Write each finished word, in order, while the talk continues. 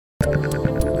What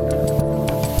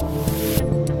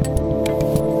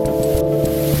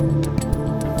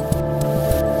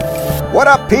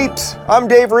up, peeps? I'm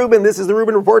Dave Rubin. This is the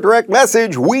Rubin Report Direct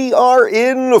Message. We are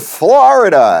in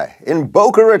Florida, in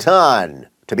Boca Raton,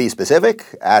 to be specific,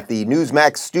 at the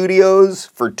Newsmax studios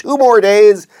for 2 more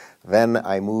days. Then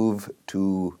I move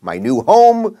to my new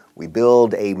home. We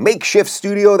build a makeshift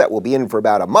studio that will be in for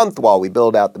about a month while we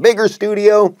build out the bigger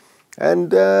studio.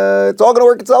 And it's all going to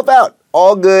work itself out.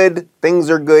 All good. Things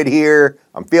are good here.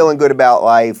 I'm feeling good about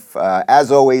life. As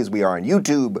always, we are on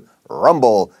YouTube,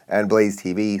 Rumble, and Blaze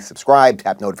TV. Subscribe,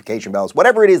 tap notification bells.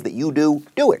 Whatever it is that you do,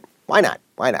 do it. Why not?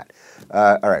 Why not?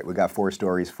 All right, we got 4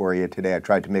 stories for you today. I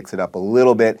tried to mix it up a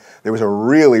little bit. There was a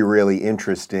really, really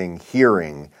interesting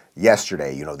hearing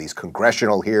yesterday. You know, these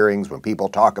congressional hearings when people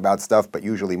talk about stuff, but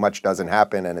usually much doesn't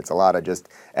happen, and it's a lot of just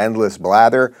endless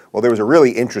blather. Well, there was a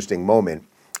really interesting moment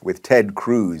with Ted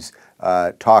Cruz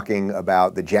talking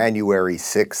about the January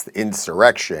 6th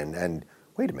insurrection. And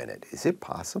wait a minute, is it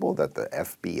possible that the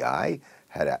FBI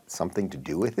had something to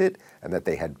do with it and that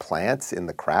they had plants in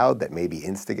the crowd that maybe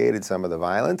instigated some of the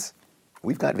violence?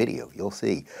 We've got video, you'll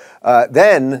see.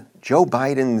 Then Joe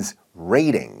Biden's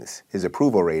ratings, his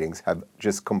approval ratings, have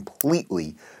just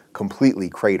completely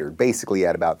cratered, basically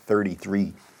at about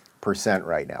 33%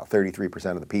 right now.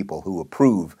 33% of the people who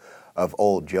approve of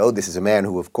old Joe. This is a man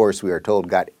who, of course, we are told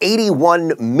got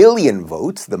 81 million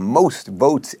votes, the most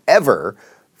votes ever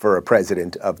for a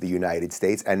president of the United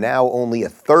States, and now only a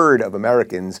third of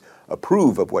Americans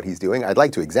approve of what he's doing. I'd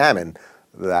like to examine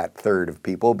that third of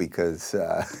people because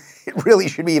it really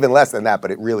should be even less than that, but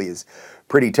it really is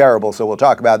pretty terrible, so we'll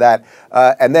talk about that.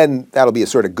 And then that'll be a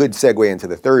sort of good segue into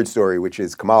the third story, which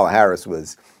is Kamala Harris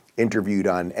was interviewed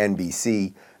on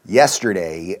NBC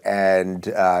yesterday,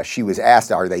 and she was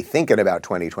asked, are they thinking about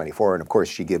 2024? And of course,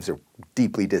 she gives a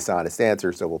deeply dishonest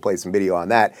answer, so we'll play some video on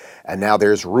that. And now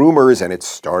there's rumors, and it's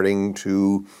starting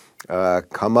to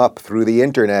come up through the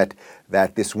internet,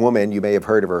 that this woman, you may have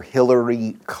heard of her,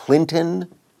 Hillary Clinton.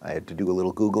 I had to do a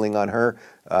little Googling on her.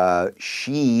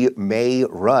 She may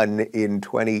run in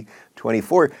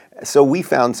 2024. So we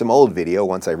found some old video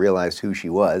once I realized who she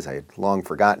was. I had long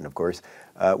forgotten, of course.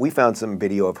 We found some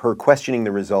video of her questioning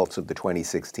the results of the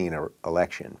 2016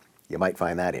 election. You might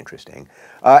find that interesting.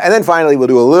 And then finally, we'll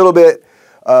do a little bit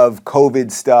of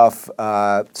COVID stuff,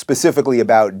 specifically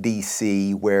about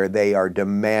D.C., where they are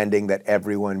demanding that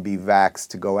everyone be vaxxed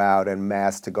to go out and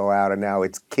masked to go out, and now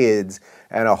it's kids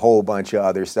and a whole bunch of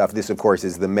other stuff. This, of course,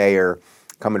 is the mayor,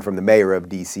 coming from the mayor of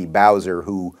D.C., Bowser,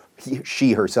 who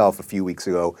she herself a few weeks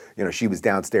ago, she was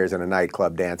downstairs in a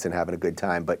nightclub dancing, having a good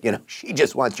time, but, she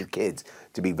just wants your kids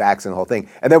to be vaxxed and the whole thing.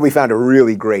 And then we found a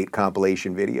really great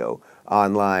compilation video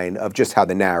online of just how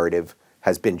the narrative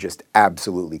has been just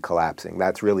absolutely collapsing.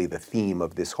 That's really the theme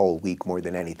of this whole week more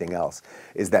than anything else,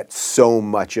 is that so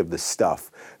much of the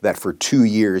stuff that for 2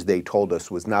 years they told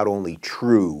us was not only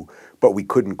true, but we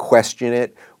couldn't question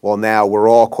it. Well, now we're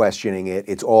all questioning it.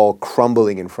 It's all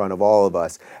crumbling in front of all of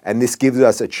us. And this gives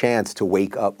us a chance to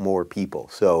wake up more people.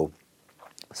 So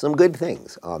some good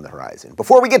things on the horizon.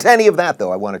 Before we get to any of that,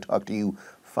 though, I want to talk to you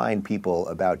fine people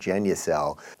about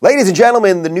Genucel. Ladies and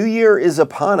gentlemen, the new year is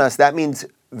upon us. That means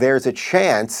there's a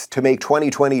chance to make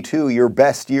 2022 your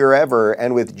best year ever.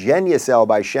 And with Genucel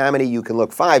by Chamonix, you can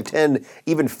look 5, 10,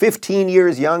 even 15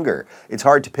 years younger. It's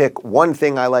hard to pick one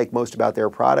thing I like most about their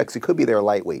products. It could be their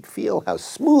lightweight feel, how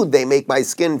smooth they make my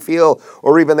skin feel,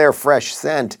 or even their fresh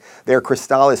scent. Their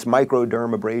Crystalis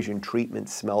microdermabrasion treatment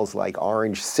smells like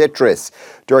orange citrus.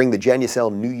 During the Genucel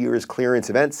New Year's clearance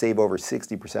event, save over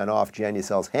 60% off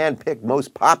Genucel's hand-picked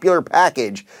most popular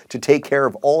package to take care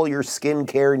of all your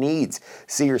skincare needs.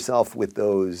 See yourself with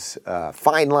those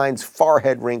fine lines,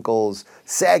 forehead wrinkles,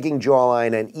 sagging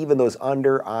jawline, and even those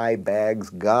under-eye bags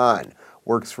gone.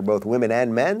 Works for both women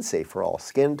and men, safe for all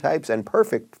skin types, and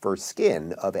perfect for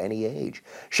skin of any age.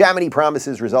 Chamonix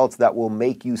promises results that will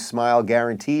make you smile,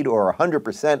 guaranteed, or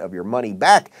 100% of your money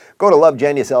back. Go to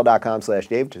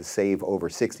lovegenucel.com/Dave to save over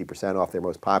 60% off their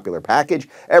most popular package.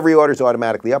 Every order is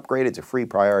automatically upgraded to free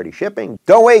priority shipping.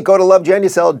 Don't wait, go to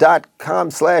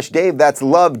lovegenucel.com/Dave. That's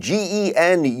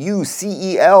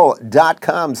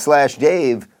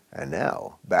lovegenucel.com/Dave. And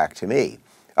now, back to me.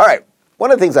 All right. One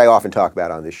of the things I often talk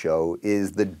about on this show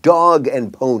is the dog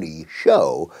and pony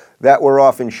show that we're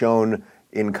often shown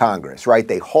in Congress, right?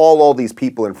 They haul all these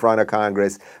people in front of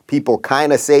Congress. People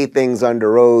kind of say things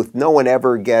under oath. No one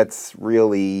ever gets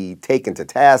really taken to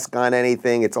task on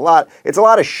anything. It's a lot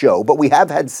of show, but we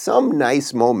have had some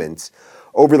nice moments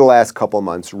over the last couple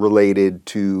months related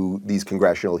to these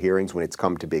congressional hearings. When it's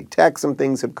come to big tech, some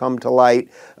things have come to light,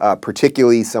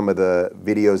 particularly some of the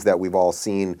videos that we've all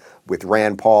seen with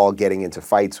Rand Paul getting into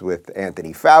fights with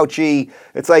Anthony Fauci.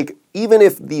 It's like, even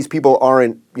if these people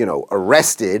aren't,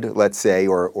 arrested, let's say,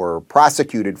 or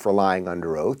prosecuted for lying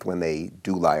under oath when they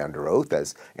do lie under oath,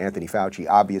 as Anthony Fauci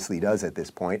obviously does at this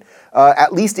point,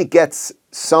 at least it gets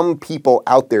some people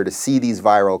out there to see these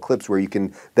viral clips where you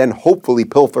can then hopefully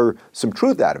pilfer some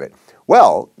truth out of it.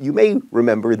 Well, you may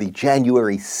remember the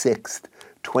January 6th,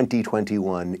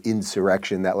 2021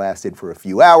 insurrection that lasted for a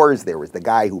few hours. There was the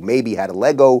guy who maybe had a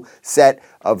Lego set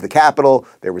of the Capitol.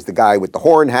 There was the guy with the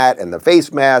horn hat and the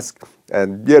face mask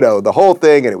and, the whole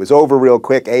thing, and it was over real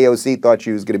quick. AOC thought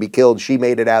she was going to be killed. She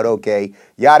made it out okay,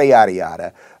 yada, yada,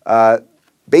 yada.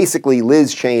 Basically,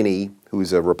 Liz Cheney,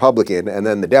 who's a Republican, and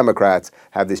then the Democrats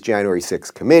have this January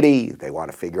 6th committee. They want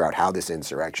to figure out how this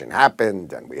insurrection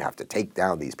happened, and we have to take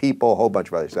down these people, a whole bunch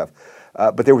of other stuff.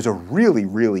 But there was a really,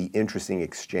 really interesting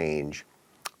exchange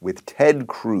with Ted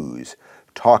Cruz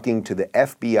talking to the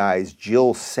FBI's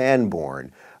Jill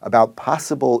Sanborn about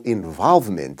possible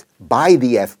involvement by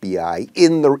the FBI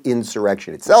in the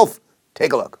insurrection itself.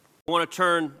 Take a look. I want to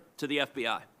turn to the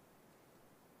FBI.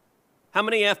 How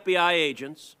many FBI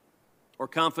agents or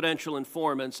confidential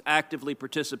informants actively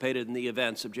participated in the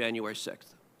events of January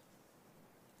 6th?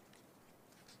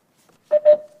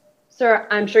 Sir,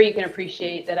 I'm sure you can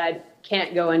appreciate that I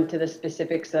can't go into the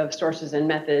specifics of sources and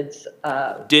methods.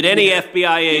 Did any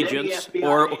FBI agents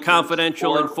or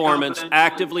confidential informants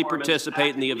actively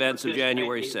participate in the events of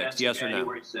January 6th? Yes or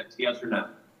no?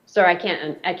 Sir, I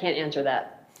can't answer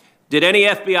that. Did any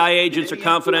FBI agents or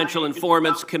confidential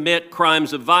informants commit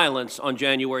crimes of violence on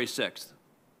January 6th?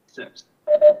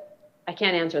 I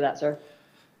can't answer that, sir.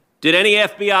 Did any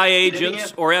FBI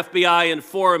agents or FBI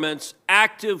informants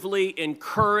actively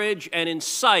encourage and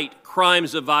incite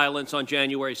crimes of violence on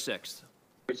January 6th?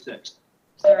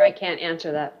 Sir, I can't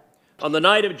answer that. On the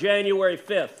night of January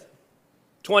 5th,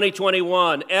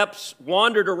 2021, Epps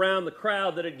wandered around the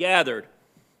crowd that had gathered,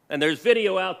 and there's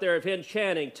video out there of him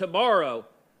chanting, "Tomorrow,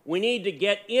 we need to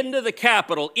get into the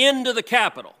Capitol, into the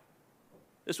Capitol."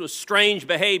 This was strange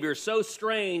behavior, so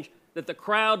strange that the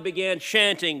crowd began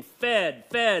chanting, "Fed,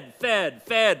 Fed, Fed,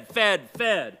 Fed, Fed,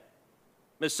 Fed."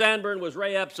 Ms. Sanborn, was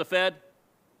Ray Epps a Fed?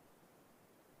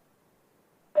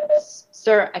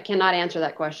 Sir, I cannot answer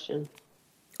that question.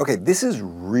 Okay, this is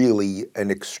really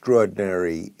an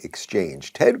extraordinary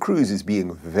exchange. Ted Cruz is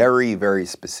being very, very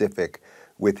specific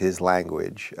with his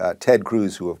language. Ted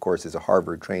Cruz, who of course is a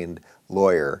Harvard-trained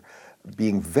lawyer,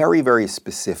 being very, very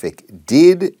specific.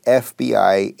 Did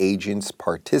FBI agents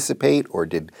participate, or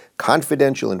did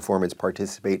confidential informants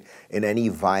participate in any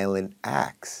violent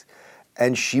acts?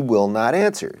 And she will not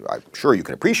answer. I'm sure you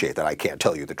can appreciate that I can't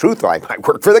tell you the truth. I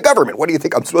work for the government. What do you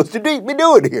think I'm supposed to be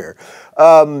doing here?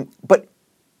 But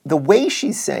the way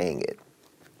she's saying it,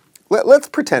 let's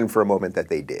pretend for a moment that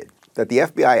they did, that the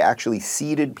FBI actually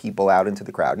seeded people out into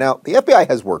the crowd. Now, the FBI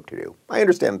has work to do. I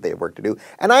understand that they have work to do.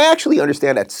 And I actually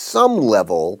understand at some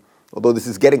level, although this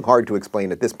is getting hard to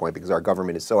explain at this point because our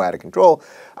government is so out of control,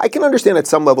 I can understand at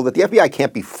some level that the FBI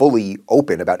can't be fully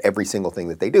open about every single thing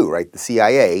that they do, right? The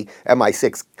CIA,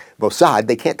 MI6, Mossad,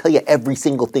 they can't tell you every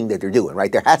single thing that they're doing,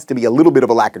 right? There has to be a little bit of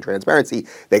a lack of transparency.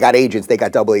 They got agents, they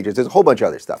got double agents, there's a whole bunch of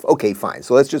other stuff. Okay, fine.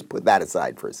 So let's just put that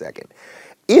aside for a second.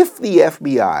 If the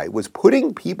FBI was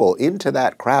putting people into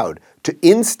that crowd to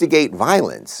instigate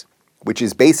violence, which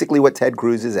is basically what Ted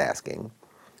Cruz is asking,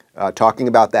 talking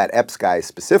about that Epps guy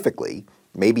specifically,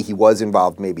 maybe he was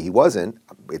involved, maybe he wasn't,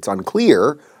 it's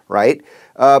unclear, right?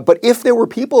 But if there were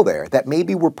people there that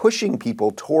maybe were pushing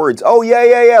people towards,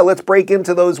 let's break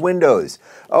into those windows.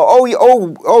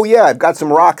 Yeah, I've got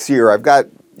some rocks here, I've got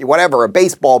whatever, a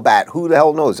baseball bat, who the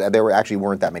hell knows? There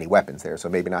weren't that many weapons there, so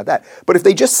maybe not that. But if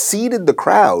they just seeded the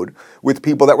crowd with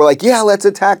people that were like, yeah, let's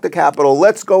attack the Capitol,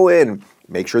 let's go in,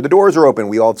 make sure the doors are open.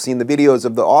 We all have seen the videos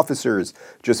of the officers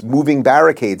just moving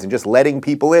barricades and just letting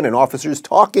people in, and officers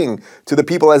talking to the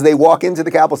people as they walk into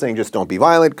the Capitol saying, just don't be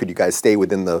violent. Could you guys stay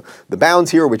within the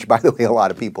bounds here? Which, by the way, a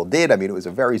lot of people did. I mean, it was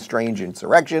a very strange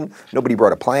insurrection. Nobody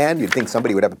brought a plan. You'd think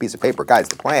somebody would have a piece of paper. Guys,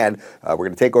 the plan, we're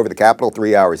going to take over the Capitol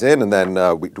 3 hours in, and then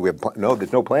do we have no,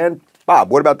 there's no plan? Bob,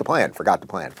 what about the plan? Forgot the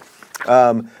plan.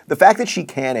 The fact that she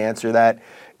can't answer that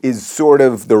is sort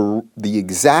of the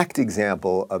exact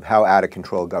example of how out of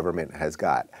control government has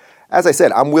got. As I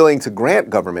said, I'm willing to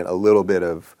grant government a little bit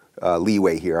of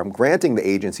leeway here. I'm granting the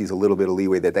agencies a little bit of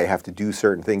leeway that they have to do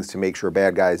certain things to make sure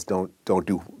bad guys don't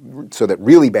do, so that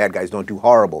really bad guys don't do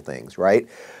horrible things, right?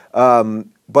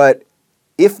 But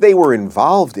if they were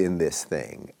involved in this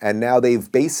thing and now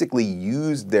they've basically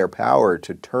used their power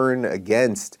to turn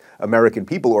against American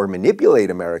people or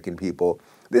manipulate American people,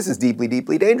 this is deeply,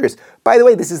 deeply dangerous. By the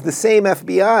way, this is the same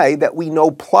FBI that we know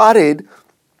plotted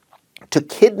to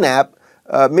kidnap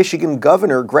Michigan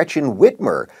Governor Gretchen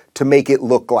Whitmer to make it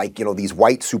look like, these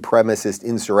white supremacist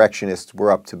insurrectionists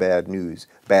were up to bad news,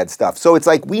 bad stuff. So it's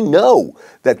like we know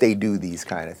that they do these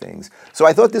kind of things. So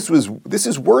I thought this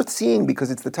is worth seeing because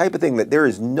it's the type of thing that there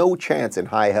is no chance in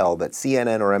high hell that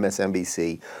CNN or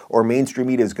MSNBC or mainstream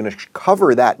media is going to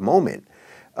cover that moment.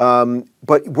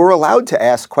 But we're allowed to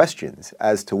ask questions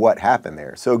as to what happened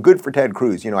there. So good for Ted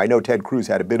Cruz. I know Ted Cruz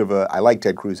had I like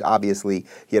Ted Cruz, obviously.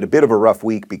 He had a bit of a rough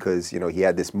week because, he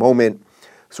had this moment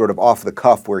sort of off the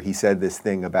cuff where he said this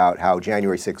thing about how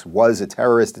January 6th was a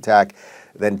terrorist attack.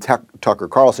 Then Tucker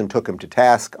Carlson took him to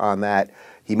task on that.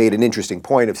 He made an interesting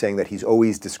point of saying that he's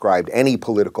always described any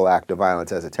political act of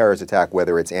violence as a terrorist attack,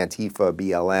 whether it's Antifa,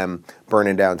 BLM,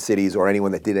 burning down cities, or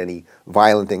anyone that did any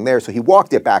violent thing there. So he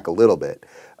walked it back a little bit.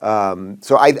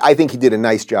 So I think he did a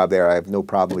nice job there. I have no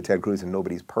problem with Ted Cruz, and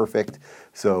nobody's perfect.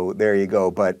 So there you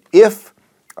go. But if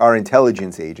our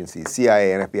intelligence agencies,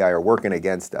 CIA and FBI, are working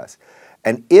against us,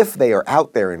 and if they are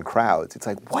out there in crowds, it's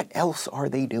like, what else are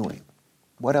they doing?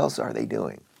 What else are they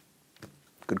doing?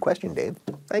 Good question, Dave.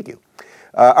 Thank you.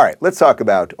 All right, let's talk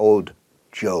about old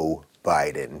Joe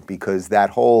Biden, because that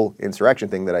whole insurrection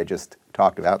thing that I just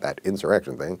talked about, that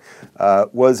insurrection thing,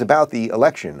 was about the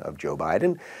election of Joe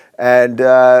Biden. And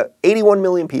 81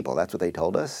 million people, that's what they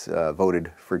told us,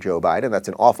 voted for Joe Biden. That's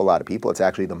an awful lot of people. It's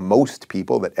actually the most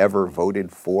people that ever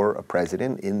voted for a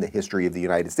president in the history of the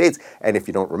United States. And if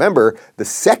you don't remember, the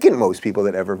second most people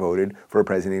that ever voted for a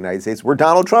president of the United States were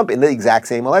Donald Trump in the exact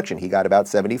same election. He got about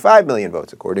 75 million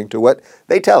votes, according to what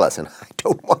they tell us. And I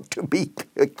don't want to be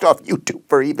kicked off YouTube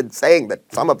for even saying that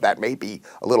some of that may be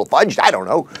a little fudged. I don't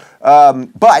know.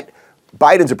 But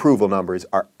Biden's approval numbers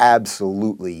are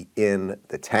absolutely in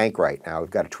the tank right now. We've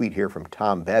got a tweet here from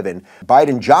Tom Bevan.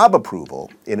 Biden job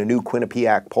approval in a new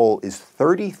Quinnipiac poll is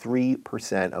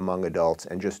 33% among adults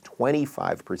and just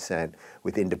 25%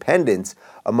 with independents.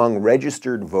 Among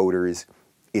registered voters,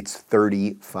 it's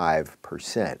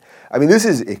 35%. I mean, this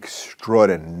is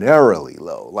extraordinarily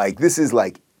low. Like, this is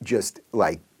just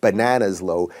bananas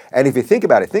low. And if you think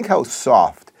about it, think how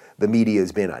soft the media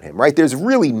has been on him, right? There's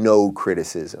really no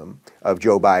criticism of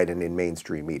Joe Biden in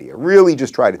mainstream media. Really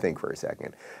just try to think for a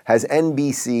second. Has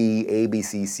NBC,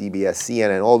 ABC, CBS,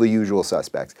 CNN, all the usual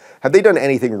suspects, have they done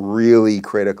anything really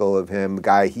critical of him? The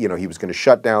guy, he was going to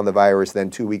shut down the virus,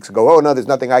 then 2 weeks ago, oh no, there's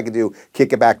nothing I can do,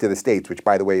 kick it back to the States, which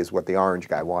by the way is what the orange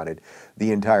guy wanted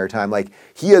the entire time. Like,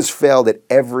 he has failed at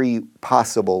every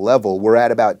possible level. We're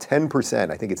at about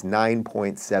 10%. I think it's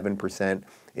 9.7%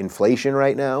 inflation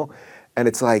right now. And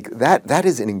it's like, that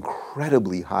is an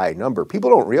incredibly high number. People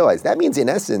don't realize that means, in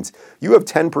essence, you have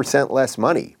 10% less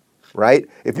money, right?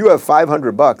 If you have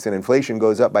 $500 and inflation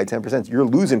goes up by 10%, you're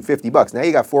losing $50. Now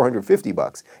you got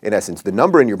 $450 in essence. The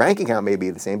number in your bank account may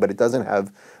be the same, but it doesn't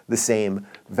have the same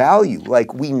value.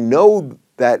 Like, we know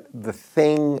that the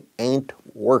thing ain't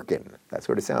working. That's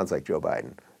what it sounds like, Joe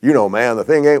Biden. Man, the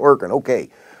thing ain't working. Okay.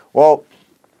 Well,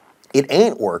 it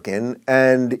ain't working,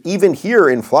 and even here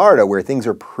in Florida, where things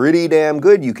are pretty damn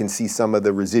good, you can see some of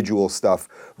the residual stuff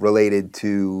related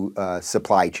to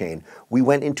supply chain. We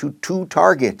went into 2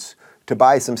 Targets to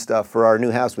buy some stuff for our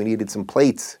new house. We needed some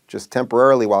plates just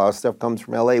temporarily while our stuff comes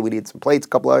from LA. We needed some plates, a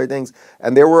couple other things,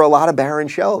 and there were a lot of barren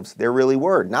shelves. There really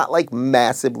were. Not like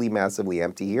massively, massively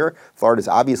empty here. Florida's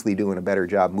obviously doing a better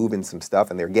job moving some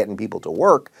stuff, and they're getting people to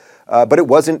work. But it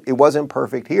wasn't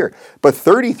perfect here. But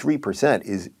 33%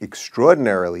 is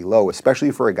extraordinarily low,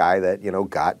 especially for a guy that,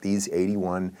 got these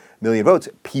 81 million votes.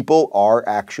 People are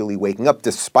actually waking up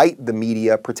despite the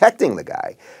media protecting the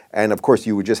guy. And of course,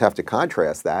 you would just have to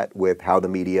contrast that with how the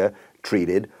media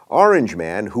treated Orange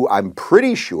Man, who I'm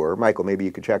pretty sure, Michael, maybe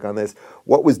you could check on this,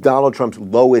 what was Donald Trump's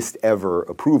lowest ever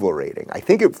approval rating? I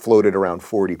think it floated around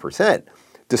 40%,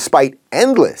 despite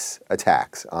endless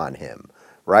attacks on him.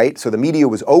 Right? So the media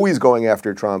was always going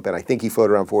after Trump, and I think he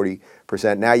floated around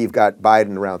 40%. Now you've got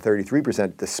Biden around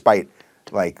 33%, despite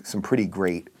some pretty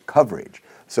great coverage.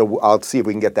 So I'll see if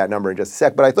we can get that number in just a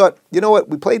sec. But I thought, you know what?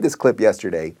 We played this clip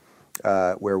yesterday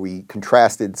where we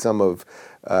contrasted some of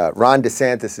Ron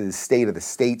DeSantis' State of the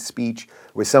State speech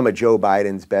with some of Joe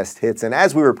Biden's best hits. And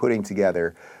as we were putting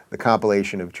together the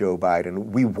compilation of Joe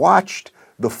Biden, we watched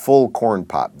the full corn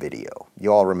pop video.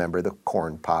 You all remember the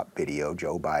corn pop video,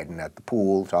 Joe Biden at the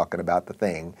pool talking about the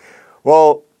thing.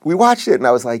 Well, we watched it and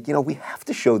I was like, we have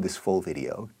to show this full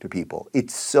video to people.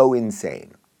 It's so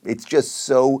insane. It's just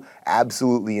so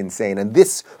absolutely insane. And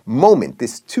this moment,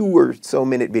 this 2 or so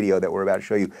minute video that we're about to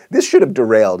show you, this should have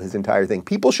derailed his entire thing.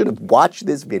 People should have watched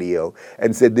this video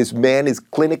and said, this man is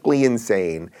clinically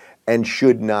insane and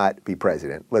should not be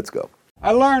president. Let's go.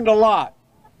 I learned a lot.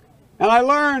 And I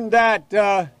learned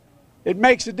that it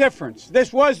makes a difference.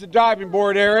 This was the diving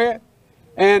board area,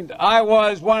 and I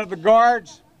was one of the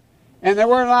guards, and they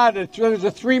weren't allowed to, there was a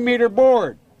 3-meter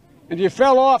board. And if you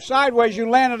fell off sideways, you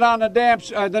landed on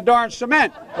the darn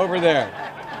cement over there.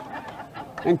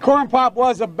 And Corn Pop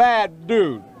was a bad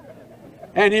dude,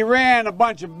 and he ran a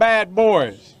bunch of bad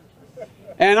boys.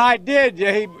 And I did,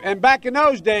 and back in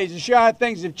those days, to show how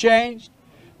things have changed,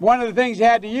 one of the things you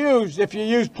had to use, if you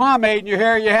used pomade in your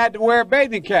hair, you had to wear a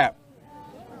bathing cap.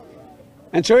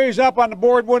 And so he was up on the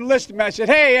board, wouldn't listen to me. I said,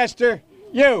 hey, Esther,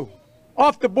 you,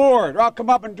 off the board, or I'll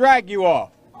come up and drag you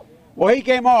off. Well, he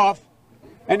came off,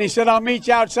 and he said, I'll meet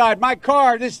you outside. My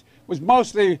car, these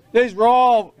were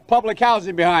all public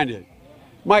housing behind it.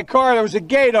 My car, there was a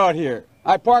gate out here.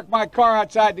 I parked my car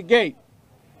outside the gate.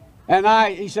 And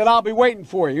he said, I'll be waiting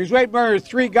for you. He was waiting for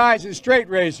 3 guys in straight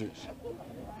razors.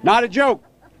 Not a joke.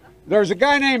 There was a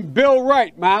guy named Bill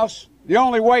Wright, Mouse, the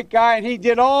only white guy, and he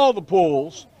did all the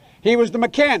pools. He was the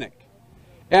mechanic.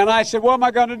 And I said, what am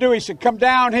I going to do? He said, come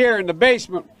down here in the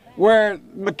basement where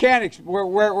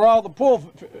all the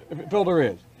pool filter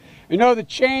is. You know the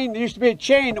chain, there used to be a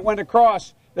chain that went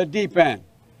across the deep end.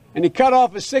 And he cut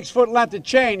off a 6-foot length of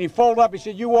chain. He folded up, he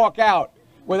said, you walk out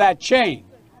with that chain.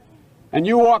 And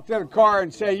you walk to the car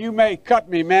and say, you may cut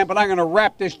me, man, but I'm going to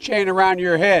wrap this chain around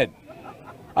your head.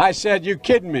 I said, you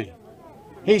kidding me?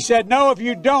 He said, no, if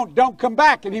you don't come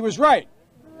back. And he was right.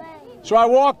 So I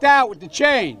walked out with the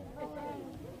chain,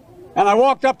 and I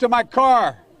walked up to my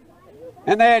car,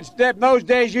 and in those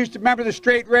days, you used to remember the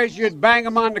straight razor, you'd bang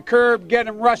them on the curb, get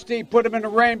them rusty, put them in a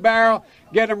rain barrel,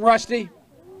 get them rusty.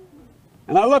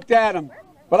 And I looked at him,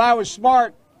 but I was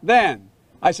smart then.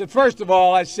 I said, first of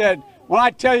all, I said, when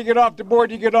I tell you get off the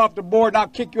board, you get off the board, and I'll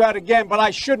kick you out again, but I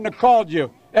shouldn't have called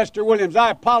you Esther Williams. I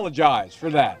apologize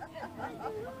for that.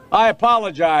 I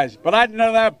apologize, but I didn't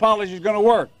know that apology was going to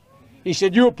work. He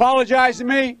said, you apologize to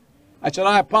me? I said,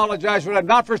 I apologize for that,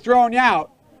 not for throwing you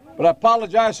out, but I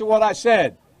apologize for what I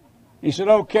said. He said,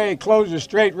 okay, closed the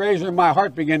straight razor, and my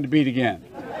heart began to beat again.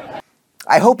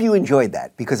 I hope you enjoyed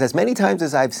that, because as many times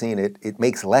as I've seen it, it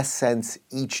makes less sense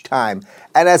each time.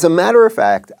 And as a matter of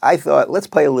fact, I thought, let's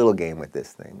play a little game with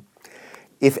this thing.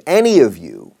 If any of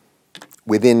you,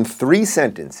 within 3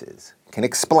 sentences, can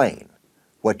explain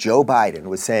what Joe Biden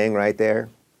was saying right there,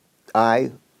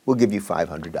 I will give you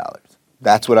 $500.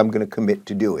 That's what I'm going to commit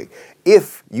to doing.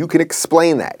 If you can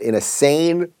explain that in a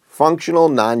sane, functional,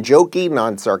 non-jokey,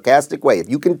 non-sarcastic way, if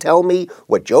you can tell me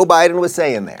what Joe Biden was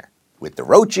saying there, with the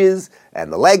roaches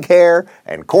and the leg hair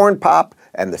and corn pop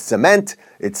and the cement,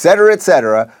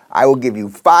 etc., I will give you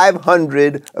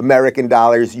 500 American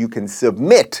dollars. You can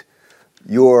submit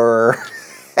your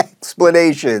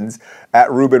explanations at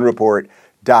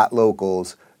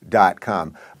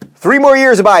rubinreport.locals.com. 3 more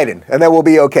years of Biden, and then we'll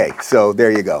be okay. So there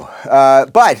you go.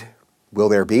 But will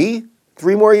there be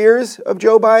 3 more years of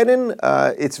Joe Biden?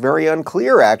 It's very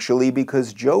unclear, actually,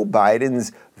 because Joe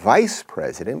Biden's vice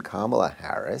president, Kamala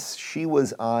Harris, she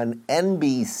was on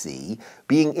NBC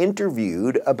being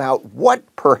interviewed about what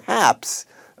perhaps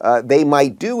they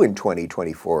might do in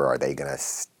 2024. Are they going to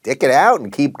stick it out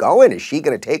and keep going? Is she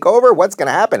going to take over? What's going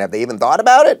to happen? Have they even thought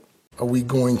about it? Are we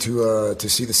going to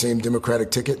see the same Democratic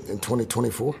ticket in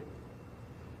 2024?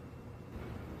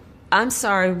 I'm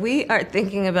sorry, we are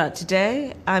thinking about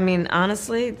today. I mean,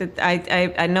 honestly,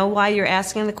 I know why you're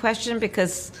asking the question,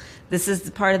 because this is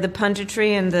part of the punditry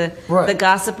and the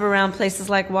gossip around places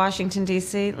like Washington,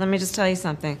 D.C. Let me just tell you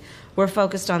something. We're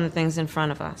focused on the things in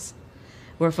front of us.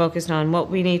 We're focused on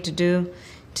what we need to do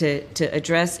to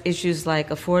address issues like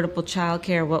affordable child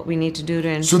care, what we need to do to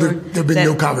ensure. So there have been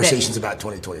no conversations about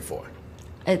 2024?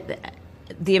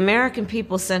 The American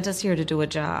people sent us here to do a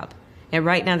job. And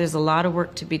right now there's a lot of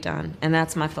work to be done, and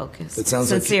that's my focus. It sounds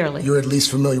sincerely. Like you're at least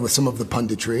familiar with some of the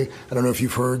punditry. I don't know if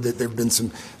you've heard that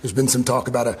there's been some talk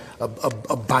about a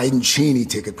Biden-Cheney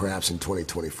ticket perhaps in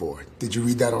 2024. Did you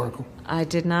read that article? I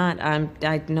did not.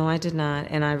 No, I did not.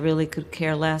 And I really could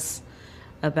care less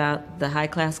about the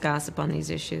high-class gossip on these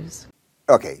issues.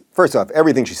 Okay, first off,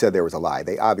 everything she said there was a lie.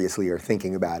 They obviously are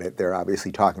thinking about it. They're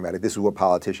obviously talking about it. This is what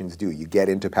politicians do. You get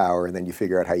into power, and then you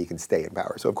figure out how you can stay in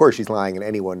power. So, of course, she's lying, and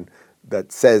anyone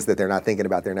that says that they're not thinking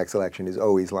about their next election is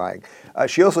always lying.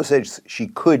 She also said she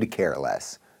could care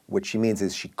less. What she means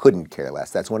is she couldn't care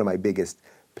less. That's one of my biggest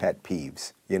pet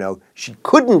peeves. You know, she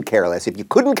couldn't care less. If you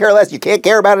couldn't care less, you can't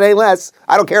care about it any less.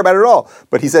 I don't care about it at all.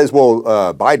 But he says, well,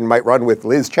 Biden might run with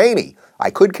Liz Cheney. I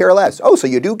could care less. Oh, so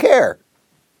you do care.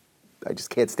 I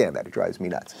just can't stand that. It drives me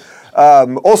nuts.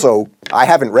 Also, I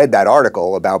haven't read that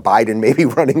article about Biden maybe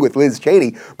running with Liz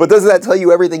Cheney, but doesn't that tell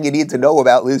you everything you need to know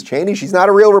about Liz Cheney? She's not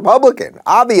a real Republican.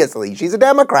 Obviously, she's a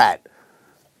Democrat.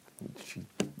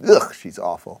 She's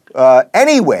awful.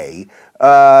 Anyway,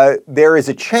 there is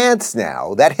a chance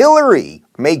now that Hillary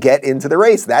may get into the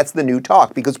race. That's the new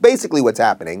talk, because basically what's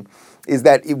happening is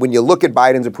that when you look at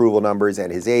Biden's approval numbers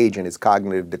and his age and his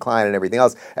cognitive decline and everything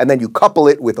else, and then you couple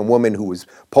it with a woman who was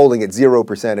polling at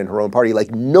 0% in her own party,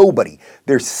 like nobody,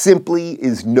 there simply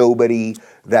is nobody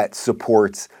that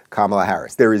supports Kamala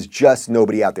Harris. There is just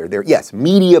nobody out there. Yes,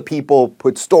 media people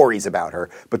put stories about her,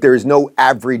 but there is no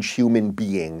average human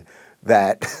being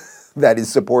that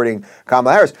is supporting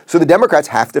Kamala Harris. So the Democrats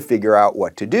have to figure out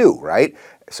what to do, right?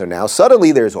 So now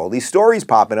suddenly there's all these stories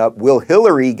popping up. Will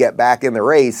Hillary get back in the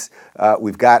race?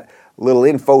 We've got a little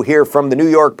info here from the New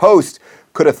York Post.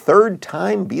 Could a third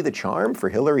time be the charm for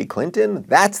Hillary Clinton?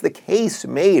 That's the case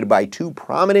made by two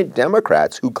prominent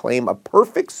Democrats who claim a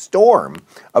perfect storm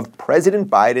of President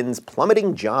Biden's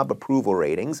plummeting job approval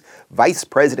ratings, Vice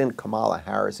President Kamala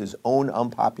Harris's own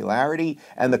unpopularity,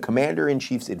 and the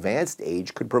commander-in-chief's advanced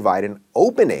age could provide an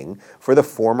opening for the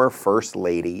former First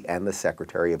Lady and the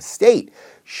Secretary of State.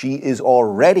 She is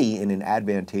already in an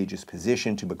advantageous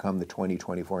position to become the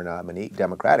 2024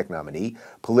 Democratic nominee.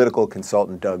 Political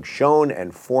consultant Doug Schoen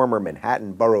and former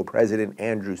Manhattan Borough President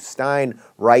Andrew Stein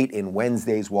write in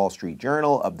Wednesday's Wall Street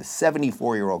Journal of the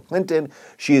 74-year-old Clinton.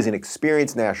 She is an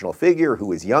experienced national figure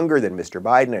who is younger than Mr.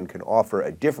 Biden and can offer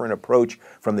a different approach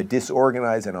from the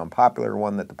disorganized and unpopular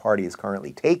one that the party is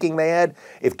currently taking, they add.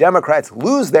 If Democrats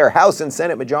lose their House and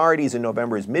Senate majorities in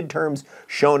November's midterms,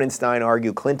 Schoen and Stein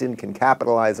argue Clinton can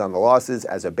capitalize on the losses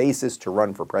as a basis to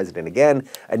run for president again,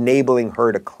 enabling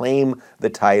her to claim the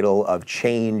title of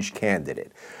change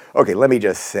candidate. Okay, let me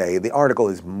just say, the article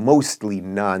is mostly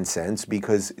nonsense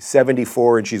because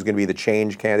 74 and she's going to be the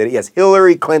change candidate. Yes,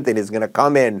 Hillary Clinton is going to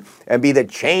come in and be the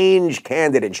change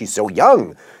candidate. She's so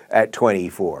young at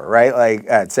 24, right? Like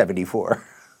at 74.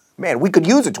 Man, we could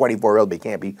use a 24-year-old, but you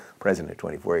can't be president, a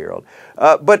 24-year-old.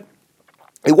 But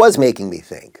it was making me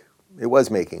think.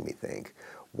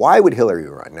 Why would Hillary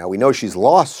run? Now, we know she's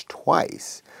lost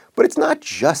twice, but it's not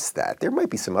just that. There might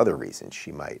be some other reasons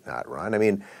she might not run. I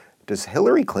mean, does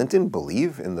Hillary Clinton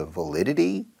believe in the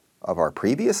validity of our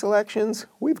previous elections?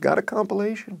 We've got a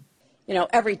compilation. You know,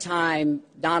 every time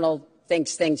Donald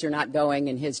thinks things are not going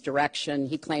in his direction,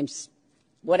 he claims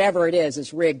whatever it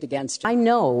is rigged against him. I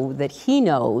know that he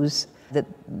knows that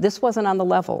this wasn't on the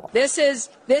level. This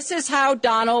is how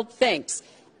Donald thinks.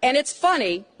 And it's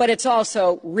funny, but it's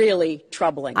also really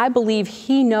troubling. I believe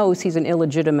he knows he's an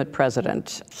illegitimate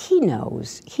president. He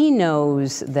knows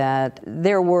that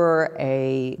there were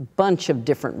a bunch of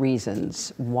different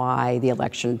reasons why the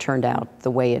election turned out the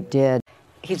way it did.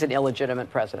 He's an illegitimate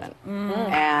president.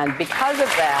 And because of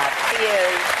that,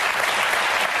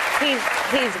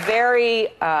 he's very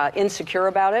insecure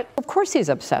about it. Of course he's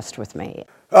obsessed with me.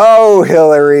 Oh,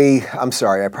 Hillary, I'm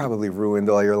sorry, I probably ruined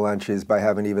all your lunches by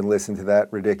having even listened to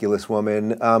that ridiculous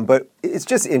woman. But it's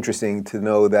just interesting to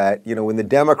know that, you know, when the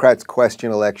Democrats question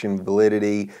election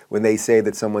validity, when they say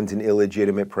that someone's an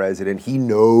illegitimate president, he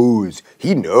knows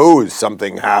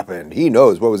something happened. He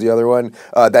knows, what was the other one?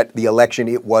 That the election,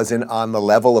 it wasn't on the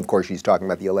level. Of course, she's talking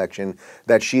about the election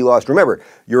that she lost. Remember,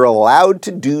 you're allowed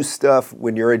to do stuff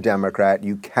when you're a Democrat.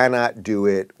 You cannot do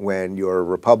it when you're a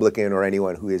Republican or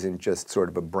anyone who isn't just sort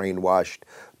of a brainwashed,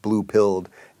 blue-pilled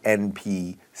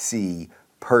NPC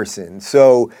person.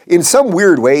 So in some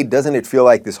weird way, doesn't it feel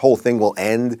like this whole thing will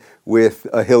end with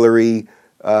a Hillary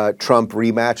Trump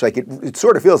rematch? Like it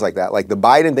sort of feels like that. Like the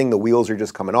Biden thing, the wheels are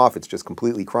just coming off. It's just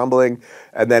completely crumbling.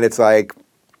 And then it's like,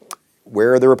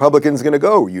 where are the Republicans going to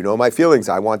go? You know my feelings.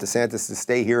 I want DeSantis to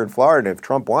stay here in Florida. And if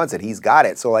Trump wants it, he's got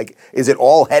it. So like, is it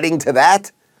all heading to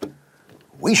that?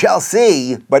 We shall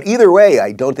see. But either way,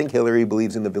 I don't think Hillary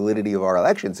believes in the validity of our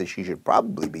elections, so she should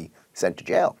probably be sent to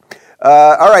jail.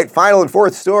 All right, final and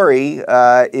fourth story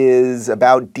is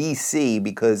about D.C.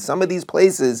 because some of these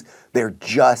places, they're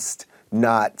just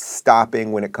not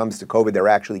stopping when it comes to COVID. They're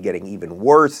actually getting even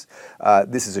worse.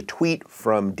 This is a tweet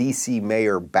from D.C.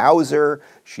 Mayor Bowser.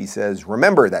 She says,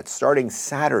 remember that starting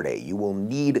Saturday, you will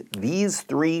need these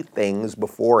three things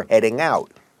before heading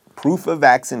out. Proof of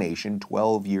vaccination,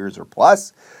 12 years or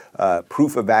plus,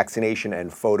 proof of vaccination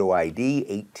and photo ID,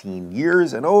 18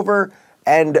 years and over,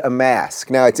 and a mask.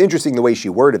 Now, it's interesting the way she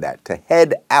worded that, to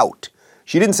head out.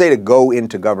 She didn't say to go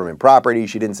into government property.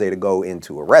 She didn't say to go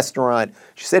into a restaurant.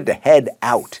 She said to head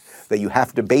out, that you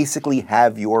have to basically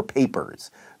have your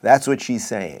papers. That's what she's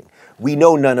saying. We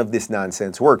know none of this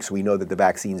nonsense works. We know that the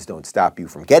vaccines don't stop you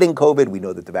from getting COVID. We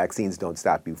know that the vaccines don't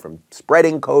stop you from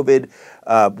spreading COVID.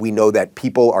 We know that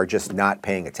people are just not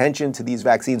paying attention to these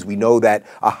vaccines. We know that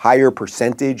a higher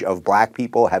percentage of black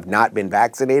people have not been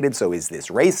vaccinated. So is this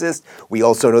racist? We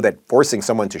also know that forcing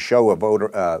someone to show a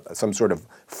voter, some sort of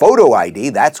photo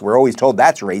ID, we're always told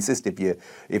that's racist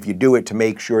if you do it to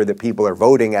make sure that people are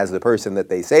voting as the person that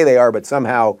they say they are. But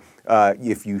somehow,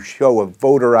 if you show a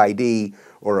voter ID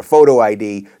or a photo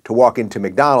ID to walk into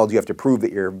McDonald's, you have to prove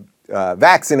that you're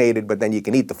vaccinated, but then you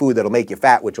can eat the food that'll make you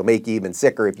fat, which will make you even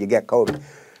sicker if you get COVID.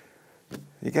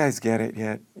 You guys get it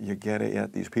yet? You get it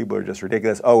yet? These people are just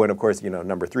ridiculous. Oh, and of course,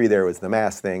 number 3 there was the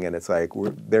mask thing, and it's like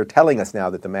they're telling us now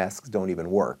that the masks don't even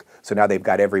work. So now they've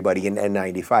got everybody in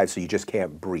N95, so you just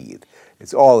can't breathe.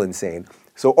 It's all insane.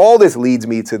 So all this leads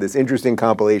me to this interesting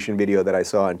compilation video that I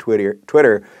saw on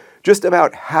Twitter just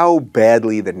about how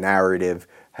badly the narrative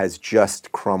has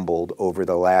just crumbled over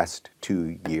the last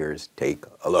 2 years. Take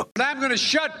a look. I'm going to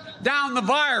shut down the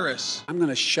virus. I'm going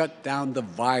to shut down the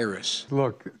virus.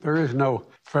 Look, there is no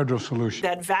federal solution.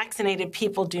 That vaccinated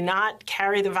people do not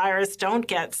carry the virus, don't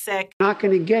get sick. You're not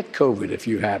going to get COVID if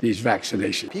you have these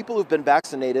vaccinations. People who've been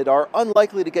vaccinated are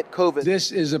unlikely to get COVID.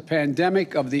 This is a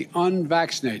pandemic of the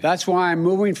unvaccinated. That's why I'm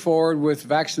moving forward with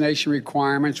vaccination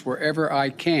requirements wherever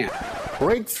I can.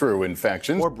 Breakthrough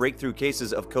infections. More breakthrough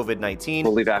cases of COVID-19.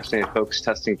 Fully vaccinated folks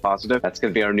testing positive. That's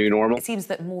going to be our new normal. It seems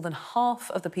that more than half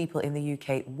of the people in the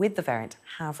UK with the variant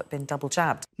have been double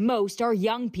jabbed. Most are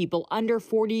young people under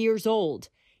 40 years old.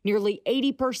 Nearly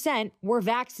 80% were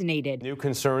vaccinated. New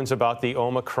concerns about the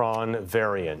Omicron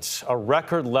variant. A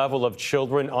record level of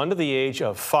children under the age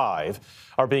of 5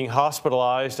 are being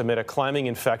hospitalized amid a climbing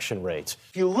infection rate.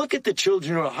 If you look at the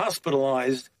children who are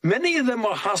hospitalized, many of them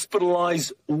are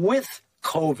hospitalized with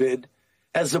COVID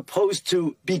as opposed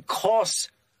to because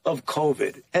of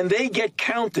COVID. And they get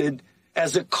counted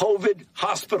as a COVID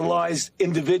hospitalized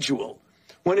individual,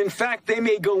 when in fact they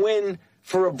may go in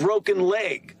for a broken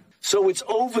leg. So it's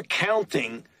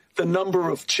overcounting the number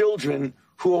of children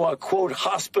who are, quote,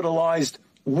 hospitalized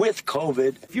with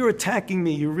COVID. If you're attacking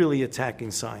me, you're really attacking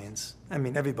science. I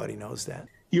mean, everybody knows that.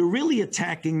 You're really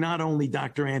attacking not only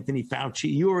Dr. Anthony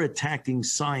Fauci, you're attacking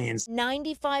science.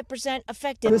 95%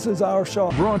 effective. This is our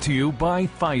show. Brought to you by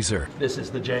Pfizer. This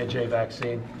is the J&J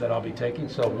vaccine that I'll be taking,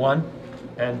 so 1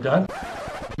 and done.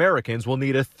 Americans will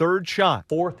need a 3rd shot.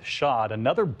 4th shot,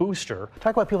 another booster.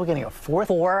 Talk about people getting a 4th.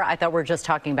 4, I thought we were just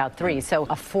talking about 3. So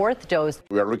a 4th dose.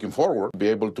 We are looking forward to be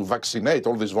able to vaccinate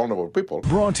all these vulnerable people.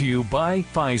 Brought to you by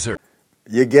Pfizer.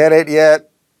 You get it yet?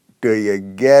 Do you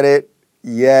get it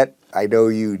yet? I know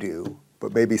you do,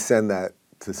 but maybe send that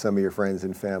to some of your friends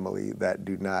and family that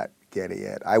do not get it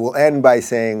yet. I will end by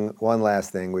saying one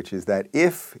last thing, which is that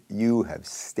if you have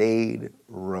stayed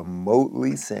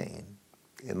remotely sane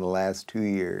in the last 2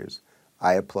 years,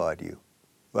 I applaud you.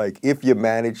 Like, if you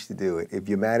manage to do it, if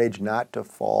you manage not to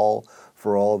fall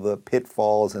for all the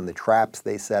pitfalls and the traps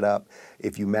they set up,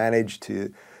 if you manage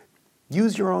to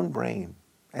use your own brain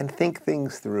and think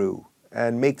things through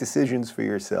and make decisions for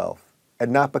yourself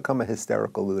and not become a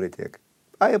hysterical lunatic,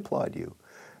 I applaud you.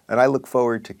 And I look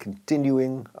forward to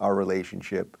continuing our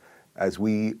relationship as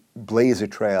we blaze a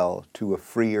trail to a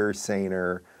freer,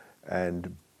 saner,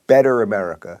 and better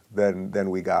America than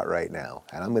we got right now.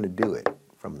 And I'm going to do it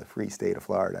from the free state of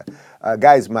Florida.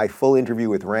 Guys, my full interview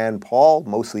with Rand Paul,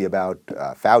 mostly about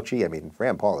Fauci. I mean,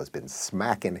 Rand Paul has been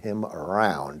smacking him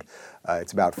around.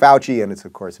 It's about Fauci, and it's,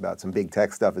 of course, about some big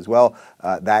tech stuff as well.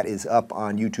 That is up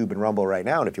on YouTube and Rumble right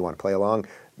now. And if you want to play along,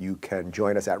 you can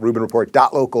join us at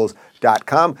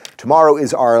rubinreport.locals.com. Tomorrow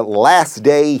is our last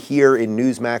day here in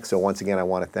Newsmax. So once again, I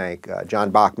want to thank John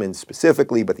Bachman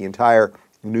specifically, but the entire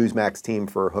Newsmax team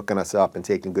for hooking us up and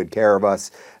taking good care of us.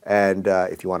 And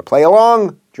if you want to play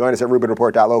along, join us at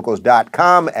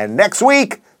rubinreport.locals.com. And next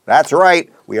week, that's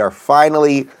right, we are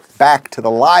finally back to the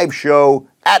live show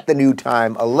at the new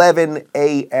time, 11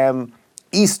 a.m.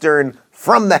 Eastern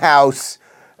from the house.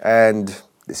 And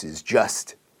this is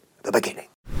just the beginning.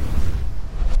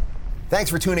 Thanks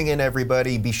for tuning in,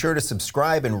 everybody. Be sure to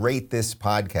subscribe and rate this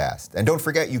podcast. And don't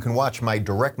forget, you can watch my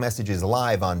direct messages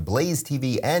live on Blaze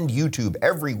TV and YouTube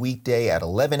every weekday at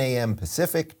 11 a.m.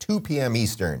 Pacific, 2 p.m.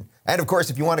 Eastern. And of course,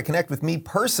 if you want to connect with me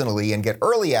personally and get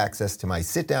early access to my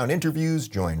sit-down interviews,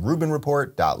 join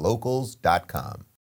rubinreport.locals.com.